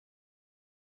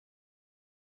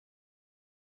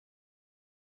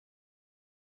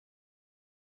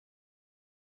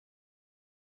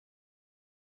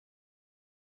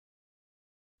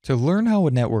To learn how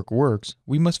a network works,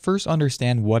 we must first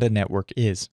understand what a network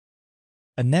is.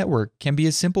 A network can be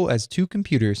as simple as two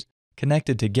computers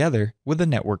connected together with a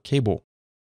network cable.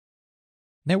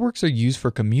 Networks are used for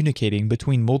communicating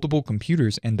between multiple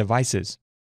computers and devices.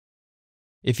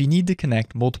 If you need to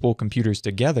connect multiple computers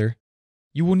together,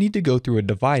 you will need to go through a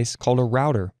device called a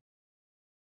router.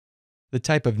 The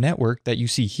type of network that you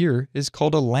see here is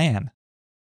called a LAN,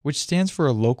 which stands for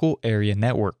a local area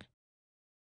network.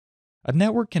 A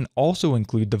network can also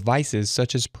include devices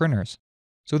such as printers,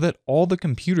 so that all the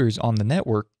computers on the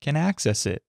network can access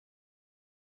it.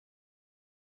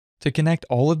 To connect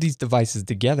all of these devices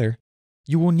together,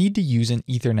 you will need to use an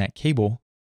Ethernet cable,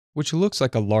 which looks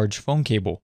like a large phone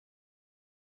cable.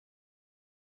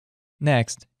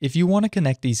 Next, if you want to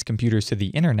connect these computers to the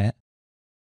internet,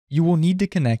 you will need to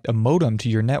connect a modem to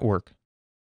your network.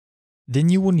 Then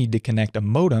you will need to connect a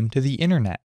modem to the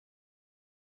internet.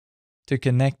 To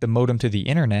connect the modem to the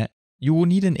internet, you will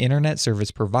need an Internet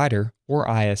Service Provider, or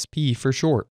ISP for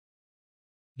short.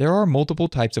 There are multiple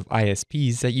types of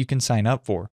ISPs that you can sign up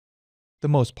for. The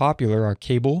most popular are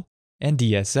cable and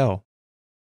DSL.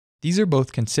 These are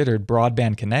both considered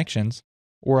broadband connections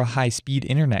or a high-speed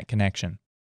internet connection.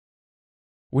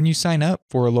 When you sign up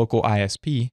for a local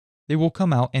ISP, they will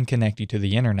come out and connect you to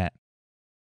the internet.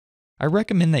 I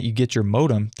recommend that you get your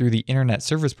modem through the Internet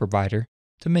Service Provider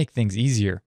to make things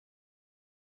easier.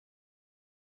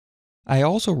 I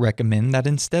also recommend that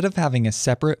instead of having a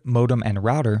separate modem and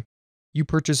router, you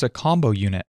purchase a combo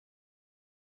unit.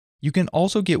 You can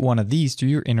also get one of these through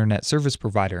your Internet Service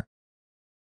Provider.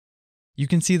 You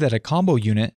can see that a combo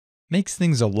unit makes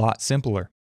things a lot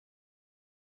simpler.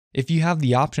 If you have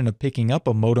the option of picking up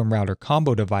a modem router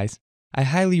combo device, I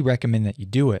highly recommend that you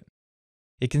do it.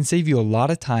 It can save you a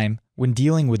lot of time when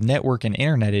dealing with network and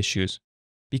internet issues,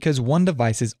 because one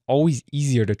device is always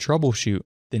easier to troubleshoot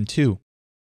than two.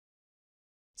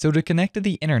 So to connect to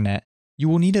the internet, you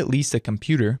will need at least a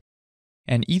computer,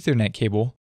 an Ethernet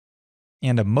cable,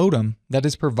 and a modem that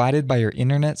is provided by your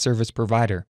Internet Service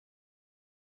Provider.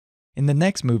 In the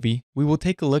next movie, we will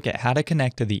take a look at how to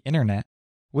connect to the internet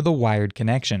with a wired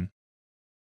connection.